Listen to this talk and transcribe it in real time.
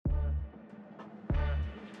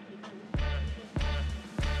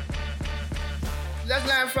Let's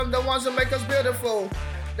learn from the ones who make us beautiful.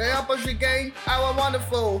 They help us regain our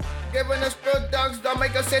wonderful. Giving us products that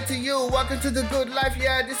make us say to you, welcome to the good life,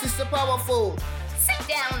 yeah, this is so powerful. Sit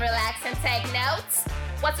down, relax, and take notes.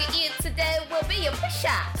 What you eat today will be your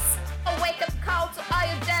push-ups. A wake-up call to all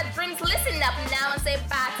your dead dreams. Listen up now and say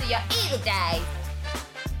bye to your evil day.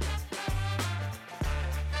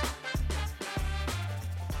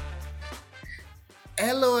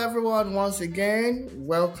 Hello everyone, once again,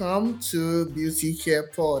 welcome to Beauty Care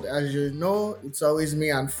Pod. As you know, it's always me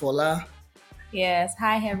and Fola. Yes,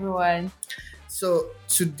 hi everyone. So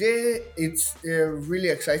today it's a really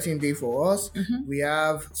exciting day for us. We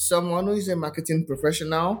have someone who is a marketing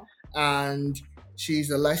professional and she's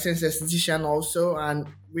a licensed esthetician also. And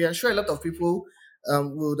we are sure a lot of people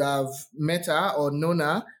would have met her or known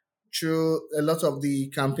her through a lot of the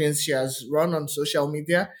campaigns she has run on social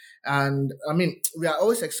media. And I mean, we are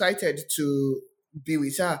always excited to be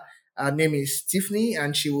with her. Her name is Tiffany,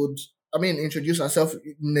 and she would, introduce herself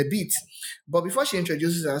in a bit. But before she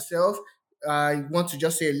introduces herself, I want to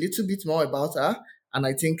just say a little bit more about her, and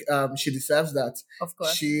I think she deserves that. Of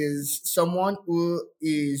course. She is someone who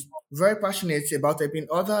is very passionate about helping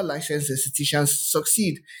other licensed estheticians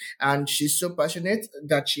succeed, and she's so passionate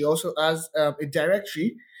that she also has a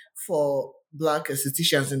directory for Black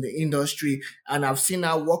estheticians in the industry, and I've seen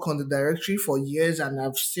her work on the directory for years, and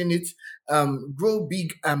I've seen it grow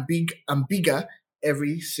big and big and bigger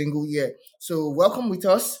every single year. So, welcome with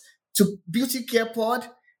us to Beauty Care Pod,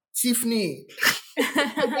 Tiffany.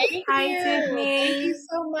 Hi, Tiffany. Thank you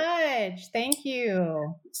so much. Thank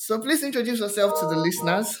you. So, please introduce yourself to the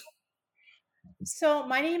listeners. So,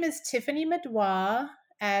 my name is Tiffany Medois.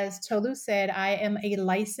 As Tolu said, I am a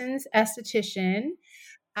licensed esthetician.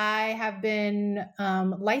 I have been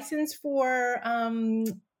licensed for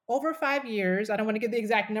over 5 years. I don't want to give the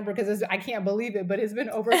exact number because I can't believe it, but it's been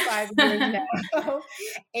over 5 years now.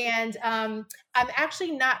 And I'm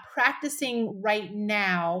actually not practicing right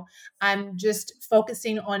now. I'm just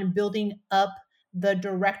focusing on building up the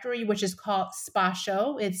directory, which is called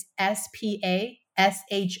Spasho. It's SPASHO.com,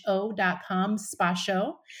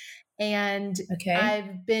 Spasho. And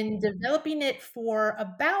I've been developing it for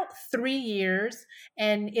about 3 years,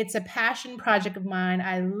 and it's a passion project of mine.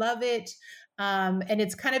 I love it. And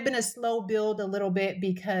it's kind of been a slow build a little bit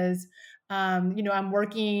because, I'm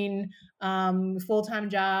working full-time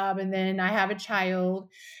job, and then I have a child,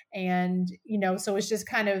 and, so it's just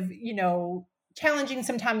kind of, challenging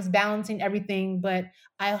sometimes balancing everything. But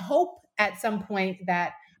I hope at some point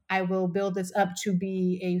that I will build this up to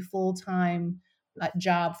be a full-time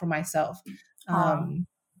job for myself,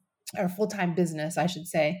 or full-time business, I should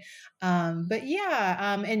say. But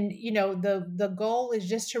yeah, and the goal is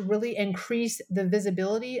just to really increase the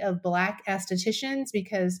visibility of Black estheticians,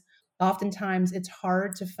 because oftentimes it's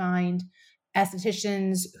hard to find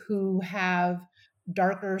estheticians who have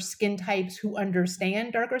darker skin types, who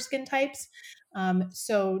understand darker skin types.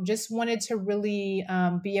 So just wanted to really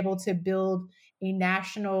be able to build a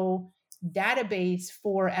national database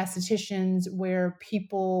for estheticians where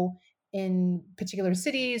people in particular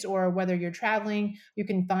cities, or whether you're traveling, you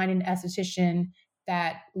can find an esthetician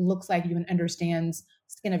that looks like you and understands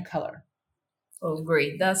skin of color. Oh,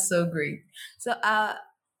 great. That's so great. So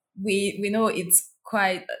we know it's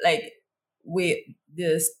quite like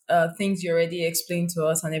this things you already explained to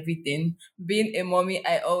us and everything. Being a mommy,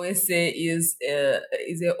 I always say is a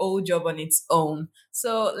whole job on its own.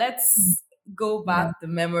 So let's go back the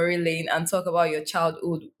memory lane and talk about your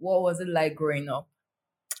childhood. What was it like growing up?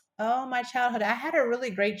 Oh, my childhood. I had a really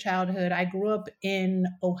great childhood. I grew up in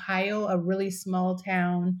Ohio, a really small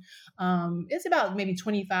town. It's about maybe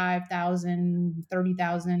 25,000,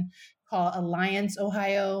 30,000, called Alliance,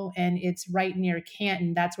 Ohio. And it's right near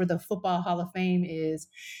Canton. That's where the Football Hall of Fame is.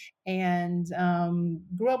 And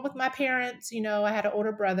grew up with my parents. I had an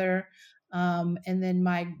older brother. And then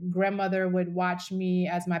my grandmother would watch me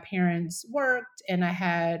as my parents worked. And I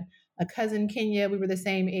had a cousin, Kenya. We were the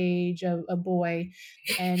same age, a boy,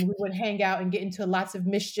 and we would hang out and get into lots of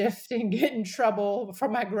mischief and get in trouble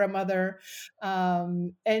from my grandmother.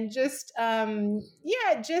 And just, I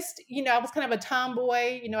was kind of a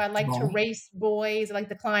tomboy. I like to race boys. I like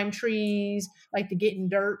to climb trees, like to get in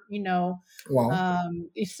dirt, Wow.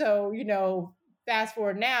 So, fast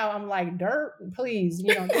forward now, I'm like, dirt, please,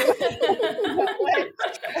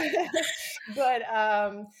 But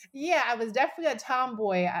I was definitely a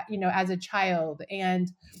tomboy, as a child. And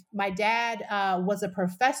my dad was a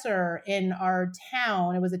professor in our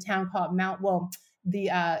town. It was a town called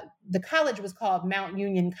the college was called Mount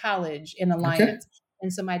Union College in Alliance.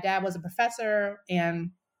 And so my dad was a professor, and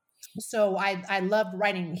So I loved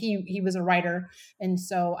writing. He was a writer, and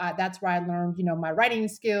so that's where I learned, my writing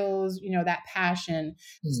skills, that passion.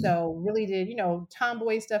 So really did,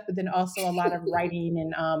 tomboy stuff, but then also a lot of writing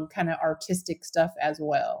and kind of artistic stuff as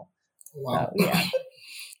well. Wow. So yeah.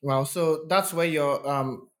 Wow. So that's where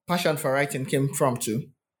your passion for writing came from too.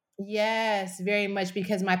 Yes, very much,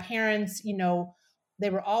 because my parents, they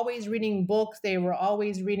were always reading books. They were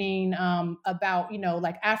always reading about,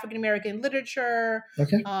 like African American literature,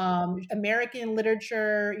 Okay. American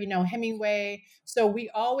literature, Hemingway. So we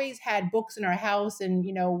always had books in our house, and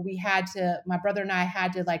my brother and I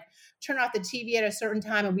had to like turn off the TV at a certain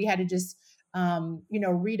time, and we had to just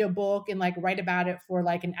read a book and like write about it for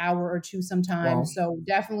like an hour or two sometimes. Wow. So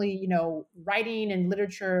definitely, writing and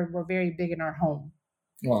literature were very big in our home.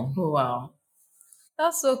 Wow. Oh, wow.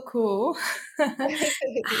 That's so cool.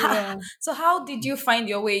 Yeah. So how did you find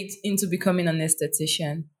your way into becoming an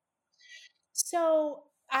esthetician? So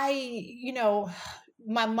my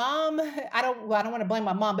mom, I don't want to blame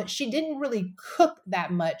my mom, but she didn't really cook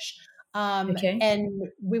that much. Okay. And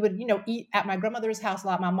we would, eat at my grandmother's house a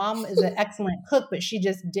lot. My mom is an excellent cook, but she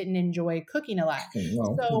just didn't enjoy cooking a lot.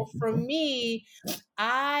 Wow. So for me,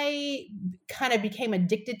 I kind of became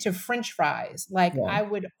addicted to French fries. Like Wow. I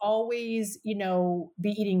would always, be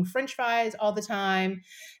eating French fries all the time.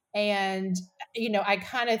 And, I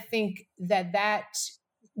kind of think that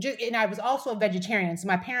and I was also a vegetarian. So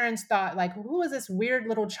my parents thought like, who is this weird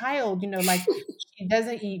little child? Like she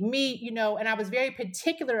doesn't eat meat, and I was very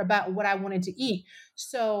particular about what I wanted to eat.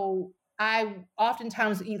 So I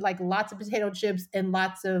oftentimes eat like lots of potato chips and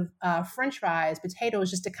lots of French fries,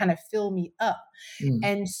 potatoes, just to kind of fill me up.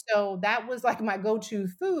 And so that was like my go-to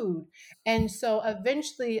food. And so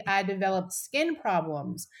eventually I developed skin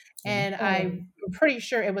problems. And I'm pretty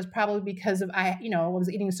sure it was probably because of I was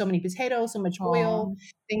eating so many potatoes, so much oil,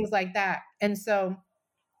 things like that. And so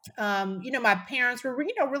my parents were,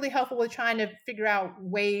 really helpful with trying to figure out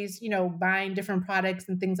ways, buying different products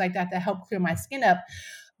and things like that help clear my skin up.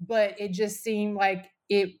 But it just seemed like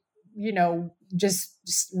it,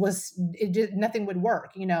 nothing would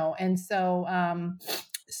work, And so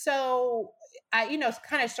I,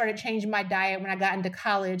 kind of started changing my diet when I got into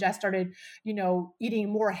college. I started,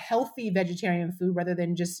 eating more healthy vegetarian food rather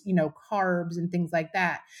than just, carbs and things like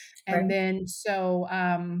that. And then so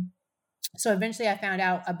eventually I found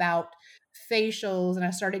out about facials, and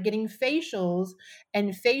I started getting facials,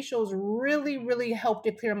 and facials really, really helped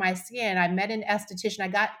to clear my skin. I met an esthetician. I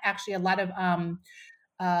got actually a lot of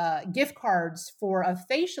gift cards for a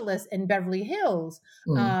facialist in Beverly Hills.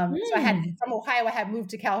 So I had, from Ohio, I had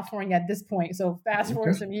moved to California at this point. So fast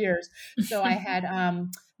forward some years. So I had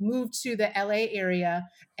moved to the LA area,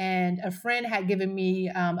 and a friend had given me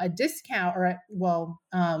a discount, or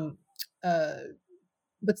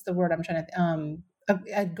what's the word I'm trying to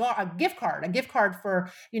a gift card for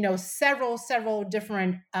several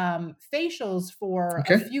different facials for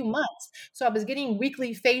a few months. So I was getting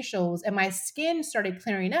weekly facials, and my skin started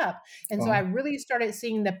clearing up, and so I really started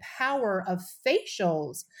seeing the power of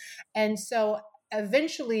facials. And so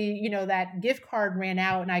eventually, that gift card ran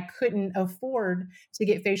out, and I couldn't afford to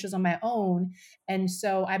get facials on my own. And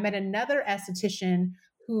so I met another esthetician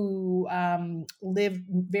who lived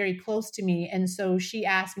very close to me. And so she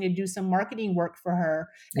asked me to do some marketing work for her.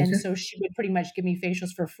 And so she would pretty much give me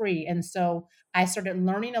facials for free. And so I started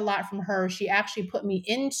learning a lot from her. She actually put me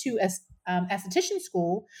into esthetician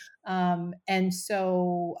school. And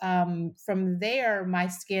so from there, my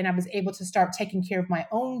skin, I was able to start taking care of my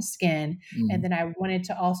own skin. And then I wanted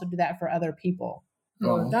to also do that for other people.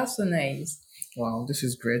 Oh, that's so nice. Wow, this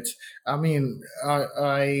is great. I mean,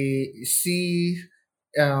 I see,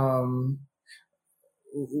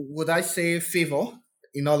 would I say favor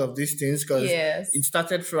in all of these things? Because it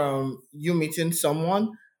started from you meeting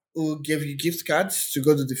someone who gave you gift cards to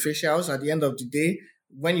go to the facials. At the end of the day,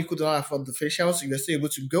 when you could not afford the facials, you were still able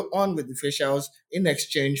to go on with the facials in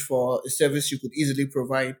exchange for a service you could easily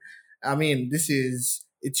provide. I mean,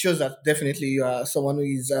 it shows that definitely you are someone who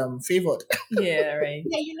is favored. Yeah, right.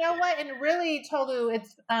 Yeah, you know what? And really, Tolu,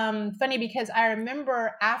 it's funny because I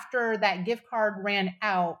remember after that gift card ran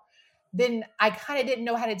out, then I kind of didn't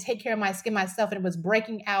know how to take care of my skin myself, and it was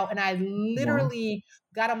breaking out. And I literally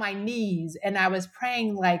got on my knees and I was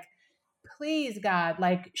praying like, please, God,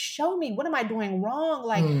 like, show me, what am I doing wrong?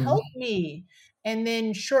 Like, help me. And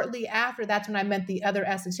then shortly after, that's when I met the other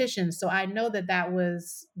estheticians. So I know that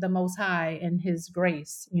was the Most High and His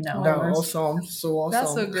grace, That's awesome. So awesome.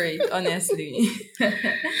 That's so great, honestly.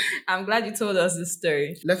 I'm glad you told us this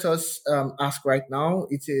story. Let us ask right now.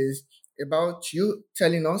 It is about you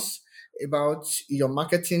telling us about your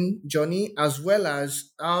marketing journey, as well as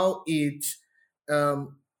how it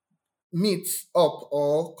meets up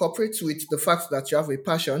or cooperates with the fact that you have a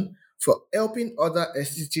passion for helping other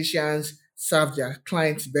estheticians serve their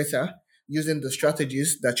clients better using the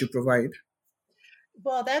strategies that you provide?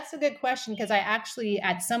 Well, that's a good question because I actually,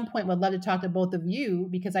 at some point, would love to talk to both of you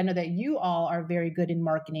because I know that you all are very good in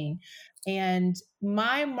marketing. And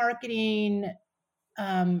my marketing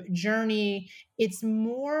journey, it's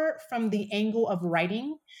more from the angle of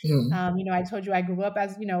writing. Mm, I told you I grew up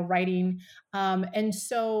as, writing. And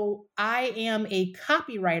so I am a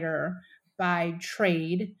copywriter by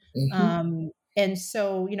trade. mhm, And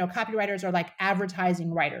so, copywriters are like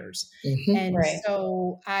advertising writers. mhm, And Right.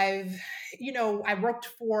 so I worked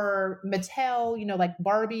for Mattel, like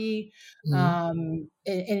Barbie, mm.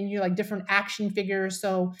 and like different action figures.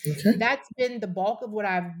 So Okay. that's been the bulk of what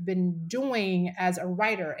I've been doing as a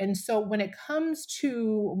writer. And so when it comes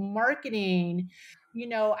to marketing,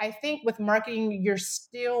 I think with marketing, you're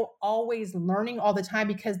still always learning all the time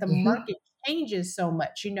because the Mhm. market changes so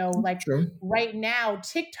much. Like True. right now,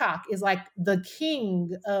 TikTok is like the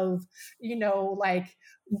king of, like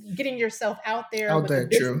getting yourself out there Out with the there,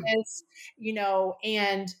 true. business,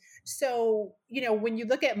 and so, when you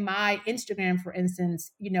look at my Instagram, for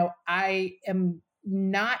instance, I am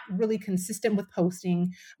not really consistent with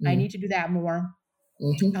posting. I need Mm, to do that more.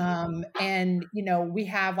 mhm, And we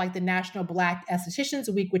have like the National Black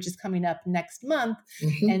Estheticians Week, which is coming up next month.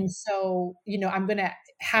 mhm, And so, I'm gonna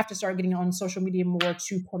have to start getting on social media more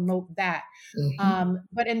to promote that. mhm,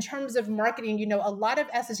 But in terms of marketing, a lot of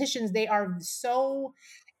estheticians, they are so,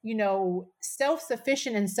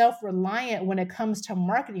 self-sufficient and self-reliant when it comes to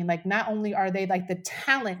marketing. Like not only are they like the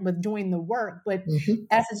talent with doing the work, but mhm,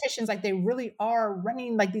 estheticians, like they really are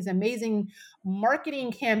running like these amazing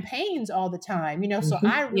marketing campaigns all the time. So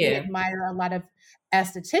I mhm. really Yeah. admire a lot of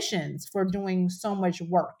estheticians for doing so much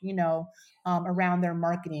work, around their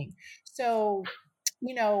marketing. So,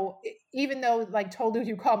 even though like Tolu,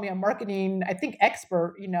 you call me a marketing, I think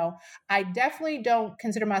expert, I definitely don't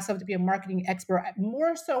consider myself to be a marketing expert,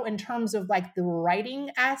 more so in terms of like the writing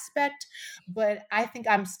aspect. But I think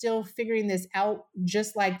I'm still figuring this out,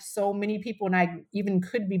 just like so many people, and I even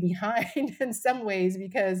could be behind in some ways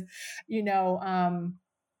because, you know, um,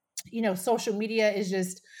 social media is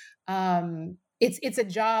just it's a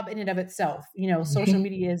job in and of itself. Social Mhm,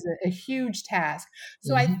 media is a huge task.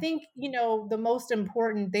 So I mhm, think, the most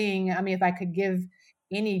important thing, I mean, if I could give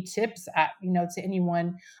any tips to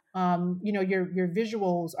anyone, your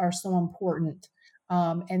visuals are so important.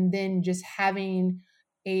 And then just having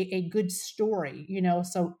a good story,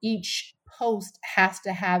 so each post has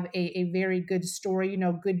to have a very good story,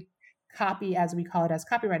 good copy, as we call it as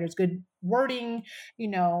copywriters, good wording, you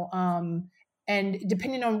know, and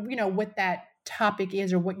depending on, what that topic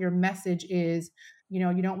is or what your message is, you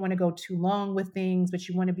don't want to go too long with things, but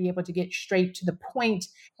you want to be able to get straight to the point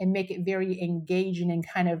and make it very engaging and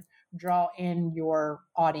kind of draw in your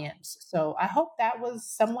audience. So I hope that was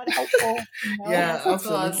somewhat helpful. Yeah, Yes, it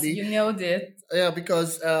was. absolutely. You nailed it. Yeah,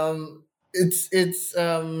 because it's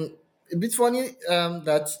a bit funny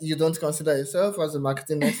that you don't consider yourself as a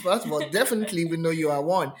marketing expert, but definitely we know you are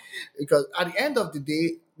one, because at the end of the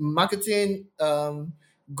day, marketing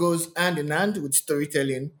goes hand in hand with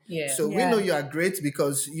storytelling. Yeah. So we know Yes. you are great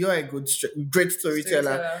because you are a great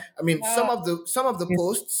storyteller. Storyteller. I mean, Oh, some of the yes.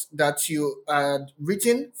 posts that you had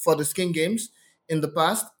written for the skin games in the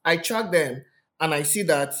past, I track them and I see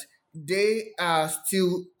that they are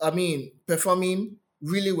still, I mean, performing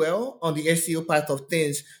really well on the SEO part of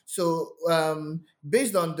things. So,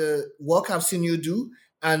 based on the work I've seen you do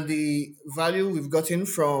and the value we've gotten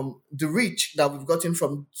from the reach that we've gotten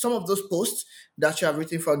from some of those posts that you have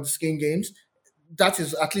written for the skin games, that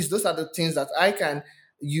is, at least those are the things that I can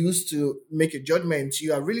use to make a judgment.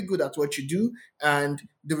 You are really good at what you do, and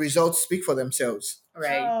the results speak for themselves.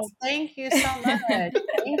 Right. Oh, thank you so much.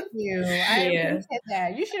 Thank you. I Yeah. appreciate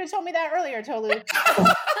that. You should have told me that earlier, Tolu.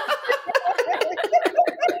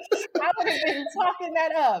 I would have been talking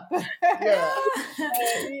that up. Yeah.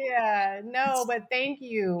 Yeah, no, but thank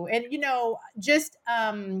you. And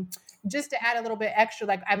just to add a little bit extra,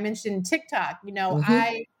 like I mentioned TikTok, Mm-hmm.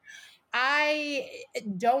 I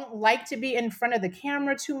don't like to be in front of the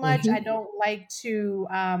camera too much. I Mm-hmm. don't like to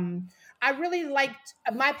I really liked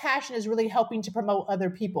my passion is really helping to promote other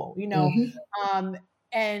people, Mm-hmm. Um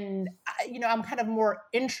and I'm kind of more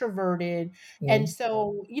introverted. And Mm,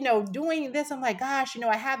 so, doing this, I'm like, gosh,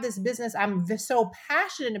 I have this business I'm so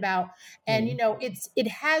passionate about. And, mm, it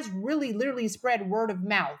has really literally spread word of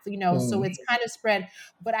mouth, so mm, it's kind of spread,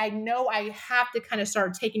 but I know I have to kind of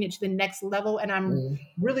start taking it to the next level. And I'm mm,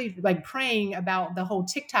 really like praying about the whole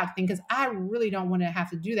TikTok thing, because I really don't want to have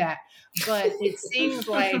to do that. But it seems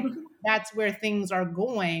like that's where things are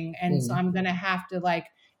going. And so mm, I'm going to have to like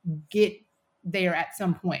get there at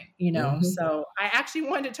some point. mhm. So I actually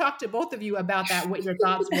wanted to talk to both of you about that, what your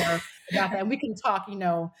thoughts were about that. And we can talk,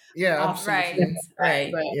 Yeah, off Right, absolutely. that, right.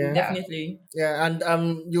 but Yeah. yeah. Definitely. Yeah,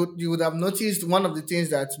 and you would have noticed one of the things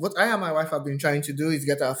that what I and my wife have been trying to do is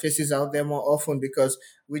get our faces out there more often, because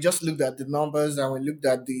we just looked at the numbers and we looked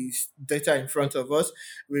at the data in front of us.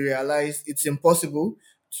 We realized it's impossible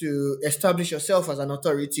to establish yourself as an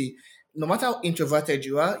authority. No matter how introverted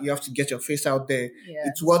you are, you have to get your face out there.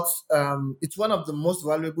 It's Yes. what it's one of the most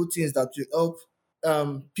valuable things that will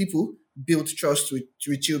help people build trust with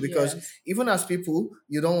you, because Yes. even as people,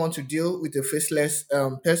 you don't want to deal with a faceless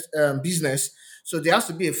business. So there has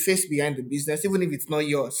to be a face behind the business, even if it's not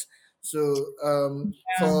yours. So Yeah.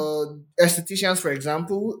 for estheticians, for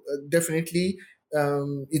example, definitely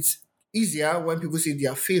it's easier when people see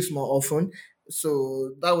their face more often.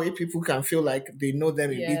 So that way people can feel like they know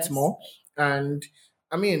them a bit Yes. more. And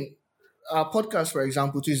I mean, our podcast, for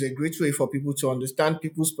example, too, is a great way for people to understand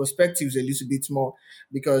people's perspectives a little bit more,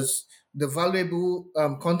 because the valuable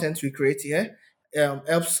content we create here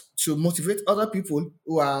helps to motivate other people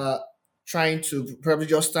who are trying to probably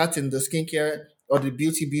just start in the skincare or the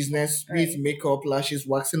beauty business, be it Right. makeup, lashes,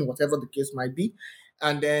 waxing, whatever the case might be.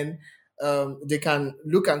 And then they can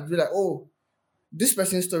look and be like, oh, this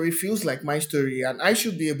person's story feels like my story, and I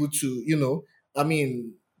should be able to, I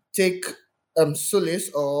mean, take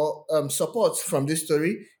solace or support from this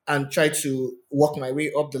story and try to work my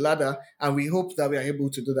way up the ladder. And we hope that we are able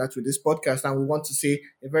to do that with this podcast. And we want to say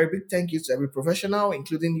a very big thank you to every professional,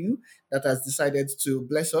 including you, that has decided to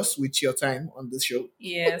bless us with your time on this show.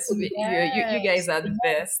 Yes. You Yes. guys are the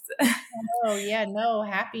best. Oh yeah, no,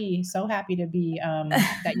 so happy to be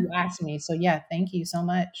that you asked me. So yeah, thank you so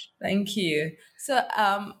much. Thank you. So,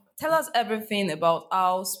 tell us everything about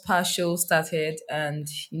how Spatial started and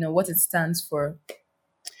what it stands for.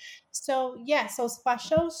 So yeah, so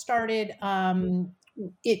Spasho started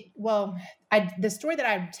it well, the story that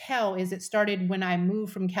I tell is it started when I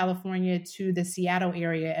moved from California to the Seattle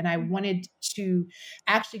area, and I wanted to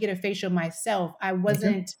actually get a facial myself. I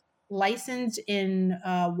Okay. wasn't licensed in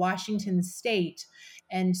Washington State.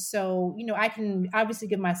 And so, I can obviously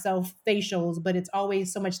give myself facials, but it's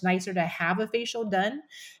always so much nicer to have a facial done.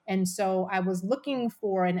 And so I was looking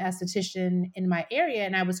for an esthetician in my area,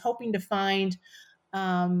 and I was hoping to find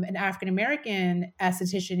an African American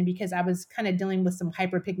esthetician, because I was kind of dealing with some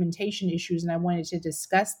hyperpigmentation issues and I wanted to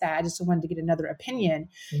discuss that. I just wanted to get another opinion.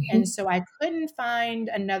 And Mhm. so I couldn't find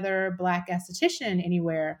another Black esthetician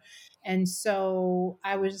anywhere. And so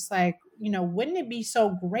I was just like, wouldn't it be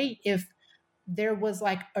so great if there was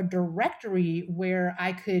like a directory where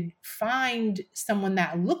I could find someone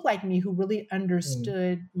that looked like me who really Mm,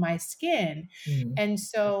 understood my skin? mm, And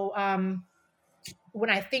so, when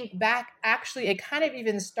I think back, actually, it kind of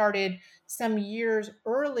even started some years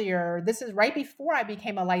earlier. This is right before I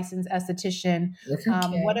became a licensed esthetician. okay.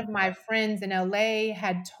 One Okay. of my friends in LA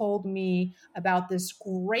had told me about this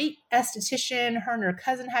great esthetician her and her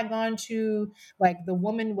cousin had gone to. Like, the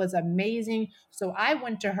woman was amazing. So I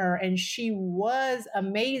went to her and she was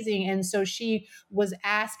amazing. And so she was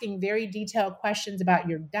asking very detailed questions about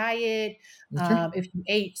your diet, Okay. if you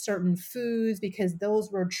ate certain foods, because those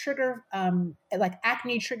were trigger, like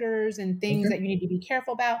acne triggers and things Okay. that you need to be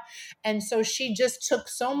careful about. And so she just took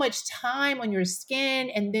so much time on your skin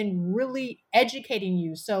and then really educating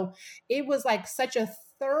you. So it was like such a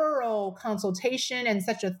thorough consultation and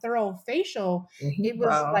such a thorough facial. It Mm-hmm.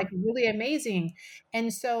 was like Wow. really amazing.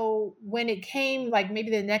 And so when it came, like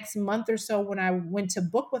maybe the next month or so, when I went to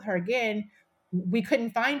book with her again, we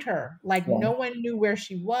couldn't find her. Like, no Wow. one knew where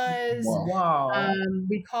she was. Wow. Wow.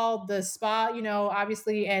 We called the spa,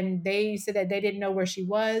 obviously, and they said that they didn't know where she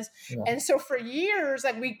was. Wow. And so for years,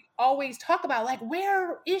 like, we always talk about, like,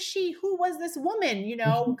 where is she? Who was this woman?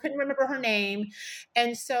 Mm-hmm. Couldn't remember her name.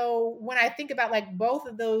 And so when I think about like both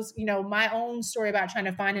of those, my own story about trying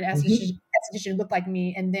to find an Mm-hmm. esthetician who looked like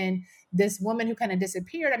me, and then this woman who kind of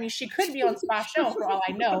disappeared. I mean, she could be on Spa Show for all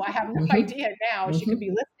I know. I have no Mm-hmm. idea now. She could Mm-hmm. be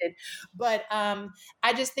listed. But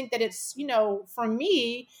I just think that it's, for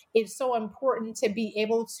me, it's so important to be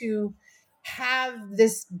able to have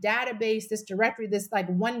this database, this directory, this like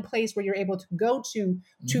one place where you're able to go to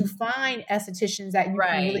find estheticians that you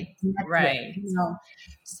can really connect with, you know?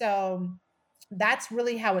 So that's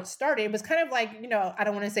really how it started. It was kind of like, you know, I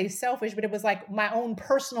don't want to say selfish, but it was like my own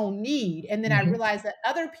personal need. And then I realized that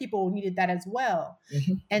other people needed that as well.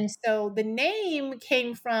 And so the name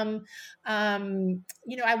came from,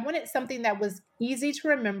 you know, I wanted something that was easy to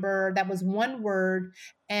remember, that was one word.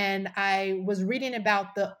 And I was reading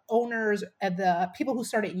about the owners of the people who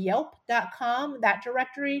started Yelp.com, that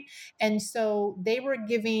directory. And so they were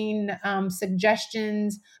giving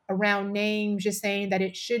suggestions around names, just saying that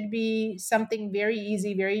it should be something very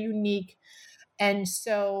easy, very unique. And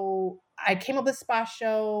so I came up with Spa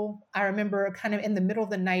Show. I remember kind of in the middle of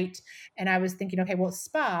the night, and I was thinking, okay, well,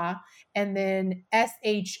 spa, and then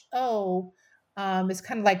SHO is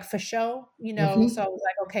kind of like for show, you know. So I was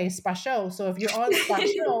like, okay, Spa Show. So if you're on Spa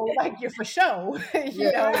Show, like you're for show,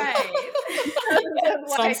 you know. Right.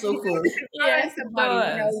 Sounds so cool. Yes,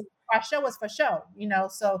 somebody, you know, Spa Show was for show, you know.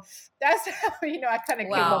 So that's how, you know, I kind of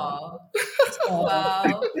came up with it.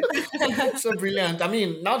 Wow. So brilliant. I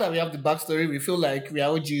mean, now that we have the backstory, we feel like we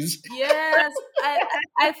are OGs. Yes,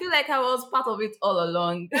 I feel like I was part of it all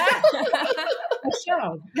along. For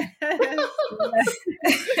sure.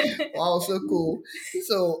 Wow, so cool.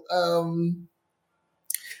 So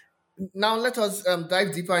now let us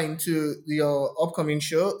dive deeper into your upcoming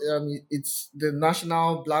show. It's the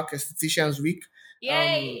National Black Estheticians Week.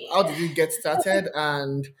 Yay! How did it get started,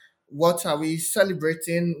 and what are we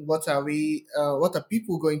celebrating? What are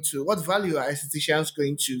people going to? What value are estheticians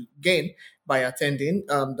going to gain by attending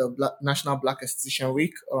the National Black Esthetician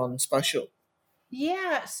Week on Spa Show?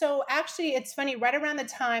 Yeah, so actually, it's funny. Right around the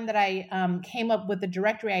time that I came up with the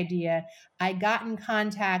directory idea, I got in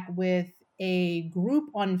contact with a group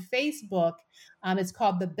on Facebook. It's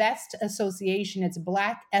called the Best Association. It's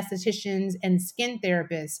Black Estheticians and Skin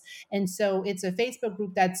Therapists. And so it's a Facebook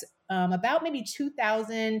group that's about maybe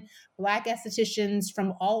 2,000 Black estheticians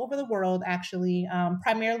from all over the world, actually,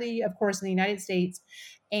 primarily, of course, in the United States.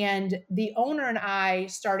 And the owner and I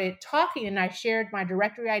started talking, and I shared my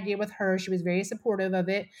directory idea with her. She was very supportive of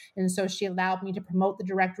it. And so she allowed me to promote the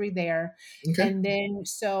directory there. Okay. And then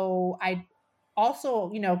so I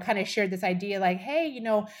also, you know, kind of shared this idea like, hey, you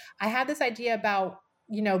know, I have this idea about,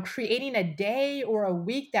 you know, creating a day or a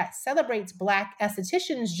week that celebrates Black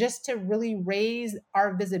estheticians just to really raise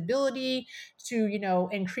our visibility, to, you know,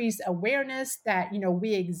 increase awareness that, you know,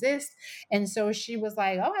 we exist. And so she was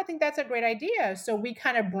like, oh, I think that's a great idea. So we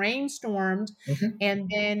kind of brainstormed, and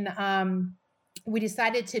then we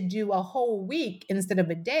decided to do a whole week instead of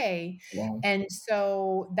a day. Wow. And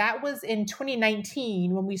so that was in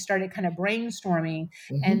 2019 when we started kind of brainstorming.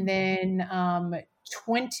 And then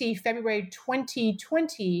February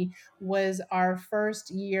 2020 was our first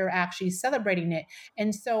year actually celebrating it.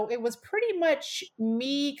 And so it was pretty much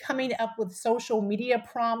me coming up with social media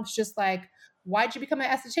prompts, just like, why'd you become an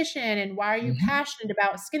esthetician? And why are you passionate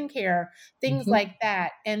about skincare? Things like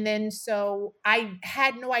that. And then so I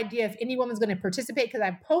had no idea if anyone was going to participate, because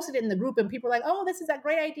I posted it in the group and people were like, oh, this is a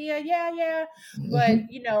great idea. Yeah.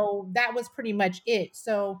 But, you know, that was pretty much it.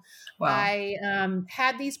 So I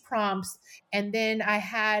had these prompts, and then I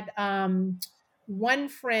had one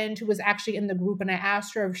friend who was actually in the group, and I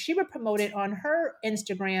asked her if she would promote it on her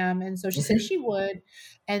Instagram. And so she said she would.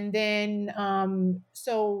 And then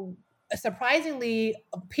so surprisingly,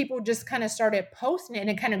 people just kind of started posting it, and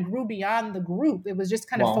it kind of grew beyond the group. It was just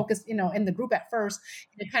kind of focused, you know, in the group at first,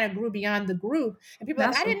 and it kind of grew beyond the group. And people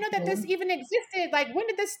were like, I didn't know that this even existed. Like, when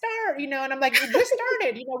did this start? You know, and I'm like, it just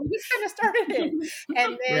started, you know, we just kind of started it.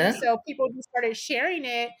 And then so people just started sharing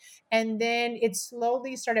it, and then it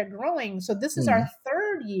slowly started growing. So this is our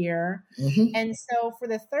third year. And so for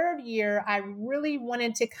the third year, I really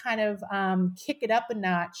wanted to kind of kick it up a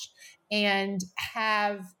notch and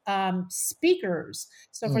have speakers.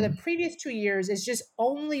 So for the previous 2 years, it's just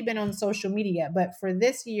only been on social media. But for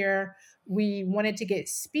this year, we wanted to get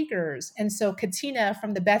speakers. And so Katina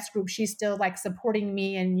from the Best Group, she's still like supporting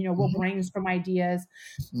me, and, you know, we'll brainstorm ideas.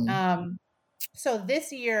 So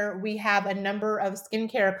this year we have a number of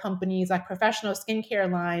skincare companies, like professional skincare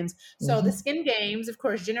lines. So the Skin Games, of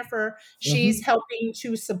course, Jennifer, she's helping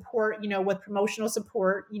to support, you know, with promotional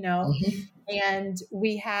support, you know, and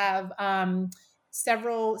we have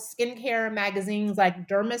several skincare magazines like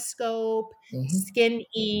Dermascope, Skin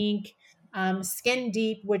Inc., Skin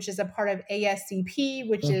Deep, which is a part of ASCP,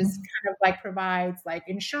 which is kind of like provides like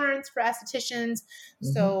insurance for estheticians.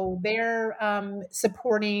 So they're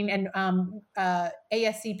supporting, and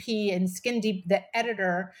ASCP and Skin Deep, the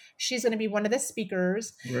editor, she's going to be one of the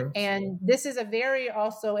speakers. And this is a very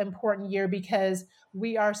also important year, because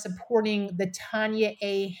we are supporting the Tanya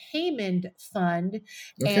A. Haymond Fund.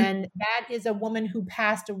 Okay. And that is a woman who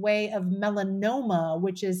passed away of melanoma,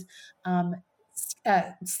 which is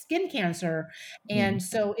skin cancer. And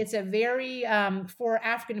so it's a very, for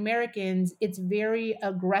African Americans, it's very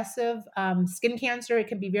aggressive skin cancer. It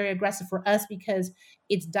can be very aggressive for us because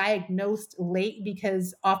it's diagnosed late,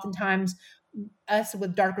 because oftentimes us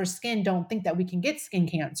with darker skin don't think that we can get skin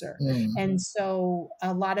cancer. And so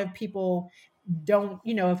a lot of people don't,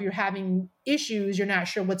 if you're having issues, you're not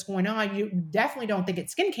sure what's going on, you definitely don't think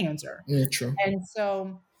it's skin cancer. True. And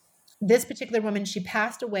so this particular woman, she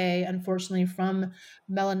passed away, unfortunately, from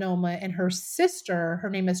melanoma, and her sister, her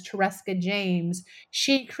name is Tereska James,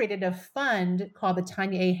 she created a fund called the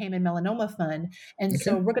Tanya A. Haymond Melanoma Fund. And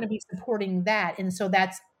so we're going to be supporting that. And so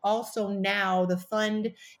that's also now, the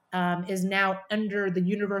fund is now under the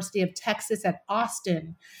University of Texas at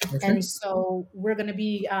Austin. And so we're going to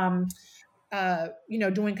be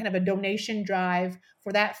doing kind of a donation drive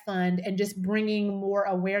for that fund, and just bringing more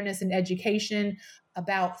awareness and education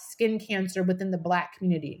about skin cancer within the Black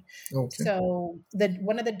community. So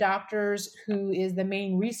one of the doctors who is the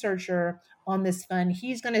main researcher on this fund,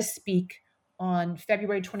 he's going to speak on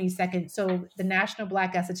February 22nd. So the National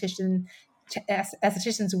Black Estheticians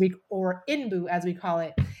Week, or NBU as we call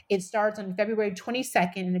it, it starts on February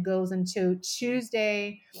 22nd and it goes into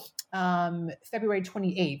Tuesday, February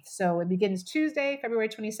 28th. So it begins Tuesday, February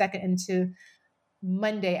 22nd, into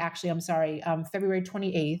Monday, February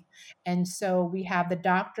 28th. And so we have the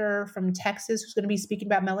doctor from Texas who's going to be speaking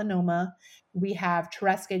about melanoma. We have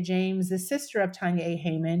Tereska James, the sister of Tanya A.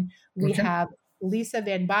 Haymond. We have Lisa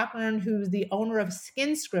Van Bachern, who's the owner of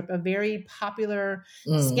SkinScript, a very popular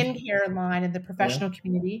skincare line in the professional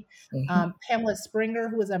community. Pamela Springer,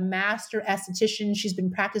 who is a master esthetician. She's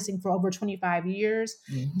been practicing for over 25 years.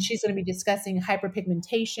 She's going to be discussing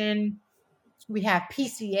hyperpigmentation. We have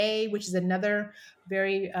PCA, which is another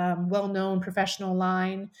very well-known professional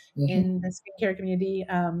line in the skincare community.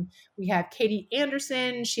 We have Katie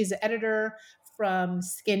Anderson. She's the editor from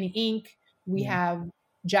Skin Inc. We have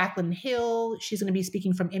Jacqueline Hill. She's going to be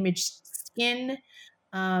speaking from Image Skin.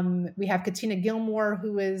 We have Katina Gilmore,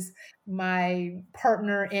 who is my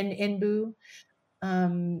partner in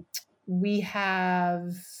NBU. We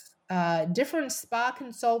have different spa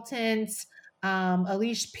consultants.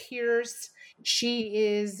 Alicia Pierce, she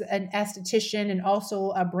is an esthetician and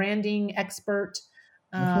also a branding expert.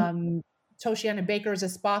 Toshiana Baker is a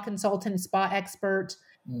spa consultant, spa expert.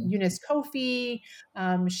 Eunice Kofi,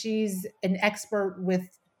 she's an expert with,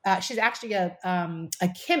 she's actually a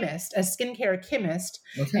chemist, a skincare chemist.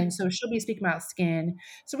 And so she'll be speaking about skin.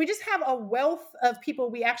 So we just have a wealth of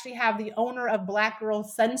people. We actually have the owner of Black Girl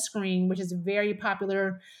Sunscreen, which is a very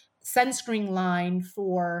popular sunscreen line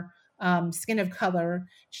for skin of color.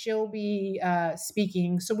 She'll be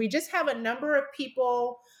speaking. So we just have a number of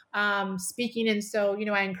people speaking. And so,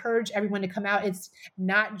 I encourage everyone to come out. It's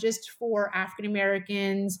not just for African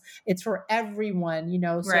Americans, it's for everyone,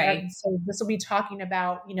 So this will be talking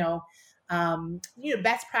about,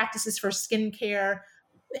 best practices for skincare.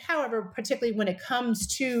 However, particularly when it comes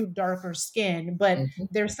to darker skin, but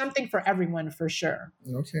there's something for everyone for sure.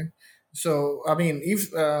 So, I mean,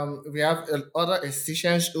 if we have other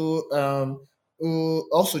estheticians who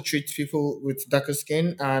also treat people with darker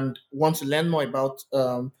skin and want to learn more about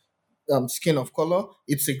skin of color,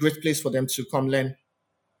 it's a great place for them to come learn.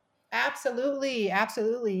 Absolutely.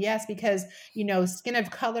 Yes, because, skin of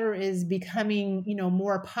color is becoming,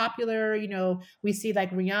 more popular. We see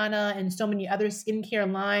like Rihanna and so many other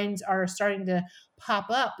skincare lines are starting to pop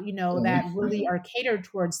up, that really are catered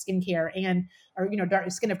towards skincare or dark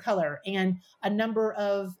skin of color. And a number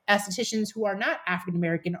of estheticians who are not African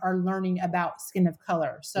American are learning about skin of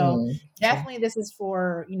color. So definitely this is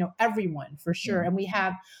for, everyone for sure. And we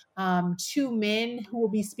have 2 men who will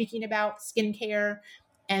be speaking about skincare.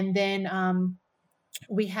 And then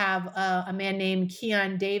we have a man named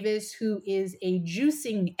Keon Davis, who is a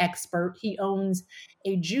juicing expert. He owns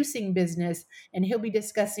a juicing business, and he'll be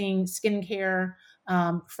discussing skincare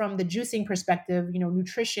from the juicing perspective,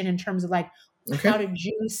 nutrition in terms of like how to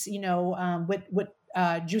juice, what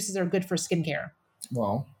juices are good for skincare.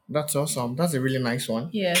 Wow, that's awesome. That's a really nice one.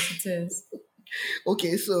 Yes, it is.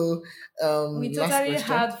 Okay, so we totally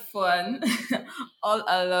had fun all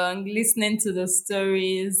along listening to the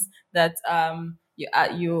stories that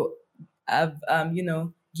you have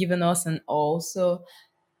given us, and also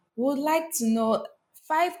would like to know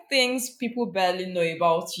 5 things people barely know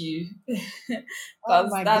about you, because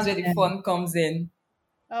that's where the fun comes in.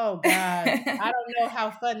 Oh God, I don't know how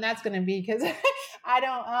fun that's going to be because I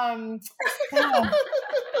don't.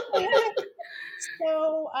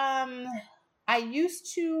 So I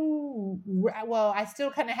used to, well, I still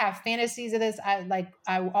kind of have fantasies of this. I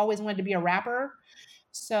always wanted to be a rapper.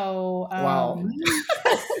 So, Wow.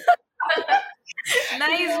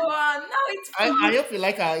 Nice one. No, it's I hope you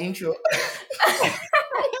like our intro.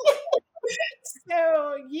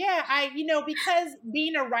 So yeah, because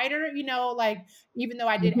being a writer, like even though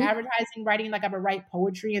I did advertising, writing, like I would write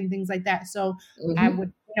poetry and things like that. So I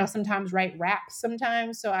would, sometimes write raps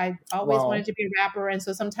sometimes. So I always wanted to be a rapper. And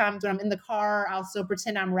so sometimes when I'm in the car, I'll still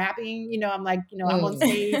pretend I'm rapping, I'm like, I'm on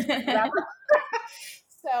stage. Rapper.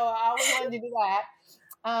 So I always wanted to do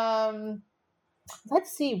that.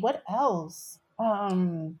 Let's see, what else? I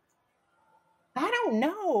don't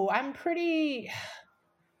know. I'm pretty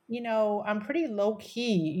low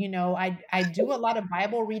key. I do a lot of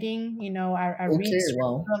Bible reading. I read Okay, scripture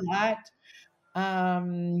wow. a lot.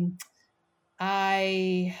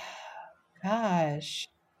 I, gosh,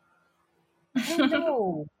 I don't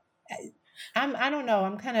know. I don't know.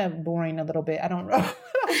 I'm kind of boring a little bit. I don't know.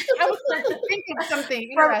 I was trying to think of something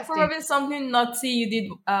interesting. probably something naughty you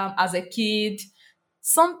did as a kid.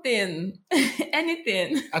 Something,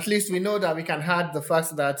 anything. At least we know that we can add the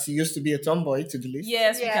fact that you used to be a tomboy to the list.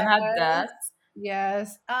 Yes, we can add that.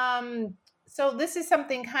 Yes. So this is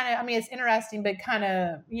something kind of, it's interesting, but kind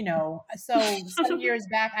of, so some years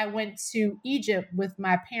back, I went to Egypt with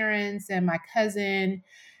my parents and my cousin.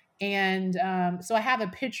 And so I have a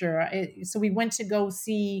picture. So we went to go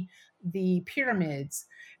see the pyramids.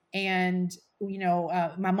 And,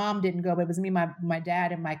 my mom didn't go, but it was me, my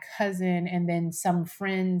dad, and my cousin, and then some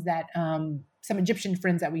friends some Egyptian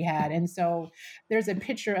friends that we had. And so there's a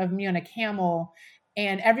picture of me on a camel,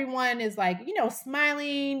 and everyone is like,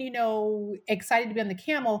 smiling, excited to be on the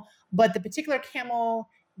camel. But the particular camel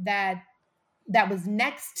that was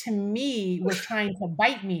next to me was trying to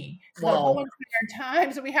bite me. So the whole entire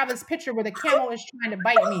time, so we have this picture where the camel is trying to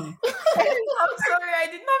bite me. I'm sorry, I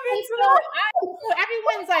did not mean to. So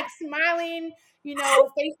everyone's like smiling,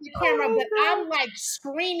 face the camera, but I'm like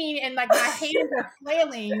screaming and like my hands are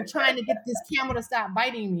flailing, trying to get this camel to stop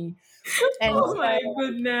biting me. And my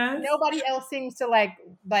goodness. Nobody else seems to like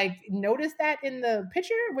notice that in the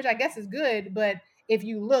picture, which I guess is good. But if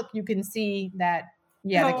you look, you can see that.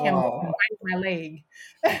 Yeah, the camel biting my leg.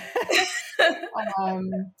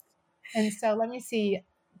 And so let me see.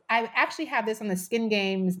 I actually have this on the Skin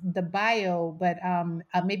Games, the bio, but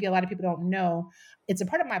maybe a lot of people don't know. It's a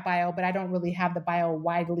part of my bio, but I don't really have the bio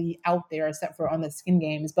widely out there except for on the Skin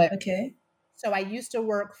Games. But okay. So I used to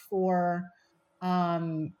work for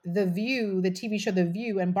The View, the TV show The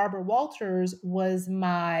View, and Barbara Walters was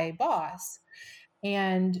my boss.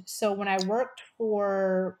 And so when I worked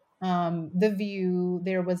for The View,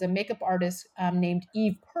 there was a makeup artist named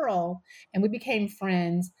Eve Pearl, and we became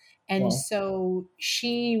friends. And so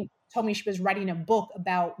she told me she was writing a book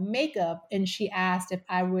about makeup, and she asked if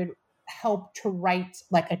I would help to write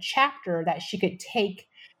like a chapter that she could take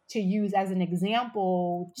to use as an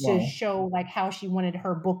example to show like how she wanted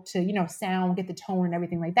her book to, sound, get the tone and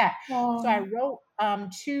everything like that. So I wrote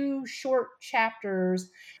 2 short chapters.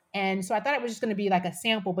 And so I thought it was just going to be like a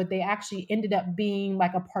sample, but they actually ended up being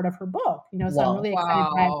like a part of her book, so I'm really excited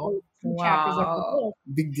that I wrote 2 chapters of her book.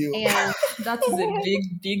 Big deal. And that is a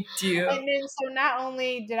big deal. And then so not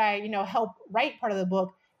only did I, help write part of the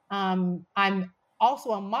book, I'm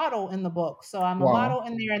also a model in the book. So I'm a model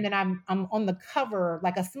in there, and then I'm on the cover,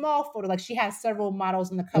 like a small photo. Like she has several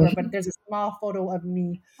models in the cover, but there's a small photo of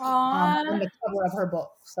me on the cover of her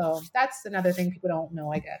book. So that's another thing people don't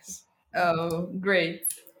know, I guess. Oh, great.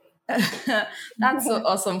 That's so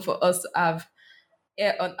awesome for us to have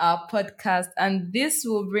here on our podcast. And this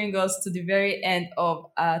will bring us to the very end of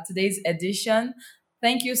today's edition.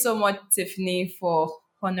 Thank you so much, Tiffany, for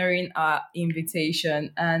honoring our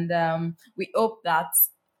invitation. And we hope that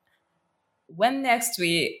when next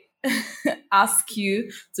we ask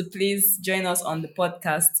you to please join us on the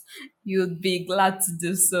podcast, you'd be glad to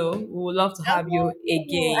do so. We would love to have you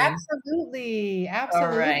again. Absolutely. All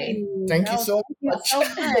right. Thank you so much.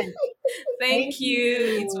 Thank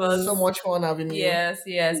you. It was so much fun having you. Yes.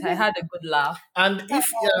 I had a good laugh. And if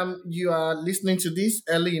you are listening to this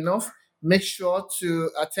early enough, make sure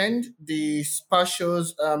to attend the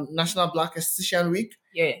Spatial's National Black Esthetician Week.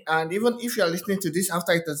 Yeah. And even if you are listening to this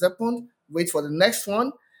after it has happened, wait for the next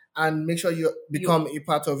one and make sure you become a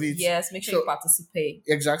part of it. Yes, make sure you participate.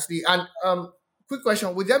 Exactly. And quick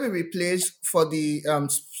question: would there be replays for the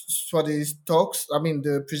talks? I mean,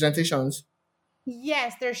 the presentations.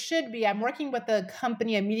 Yes, there should be. I'm working with a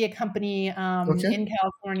media company in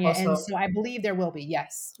California, and so I believe there will be.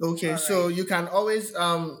 Yes. Okay, so you can always.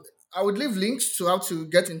 I would leave links to how to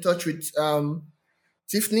get in touch with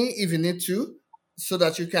Tiffany if you need to. so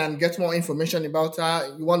that you can get more information about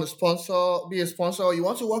her. You want to sponsor, be a sponsor, or you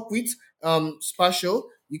want to work with Spa Show,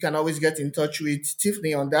 you can always get in touch with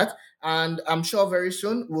Tiffany on that. And I'm sure very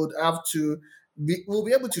soon we'll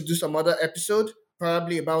be able to do some other episode,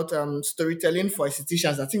 probably about storytelling for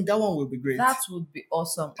estheticians. I think that one will be great. That would be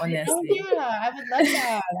awesome, Oh honestly. yeah, I would love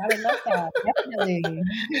that. I would love that. Definitely.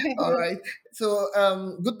 All right.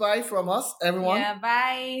 So goodbye from us, everyone. Yeah,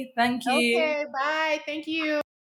 bye. Thank you. Okay, bye. Thank you.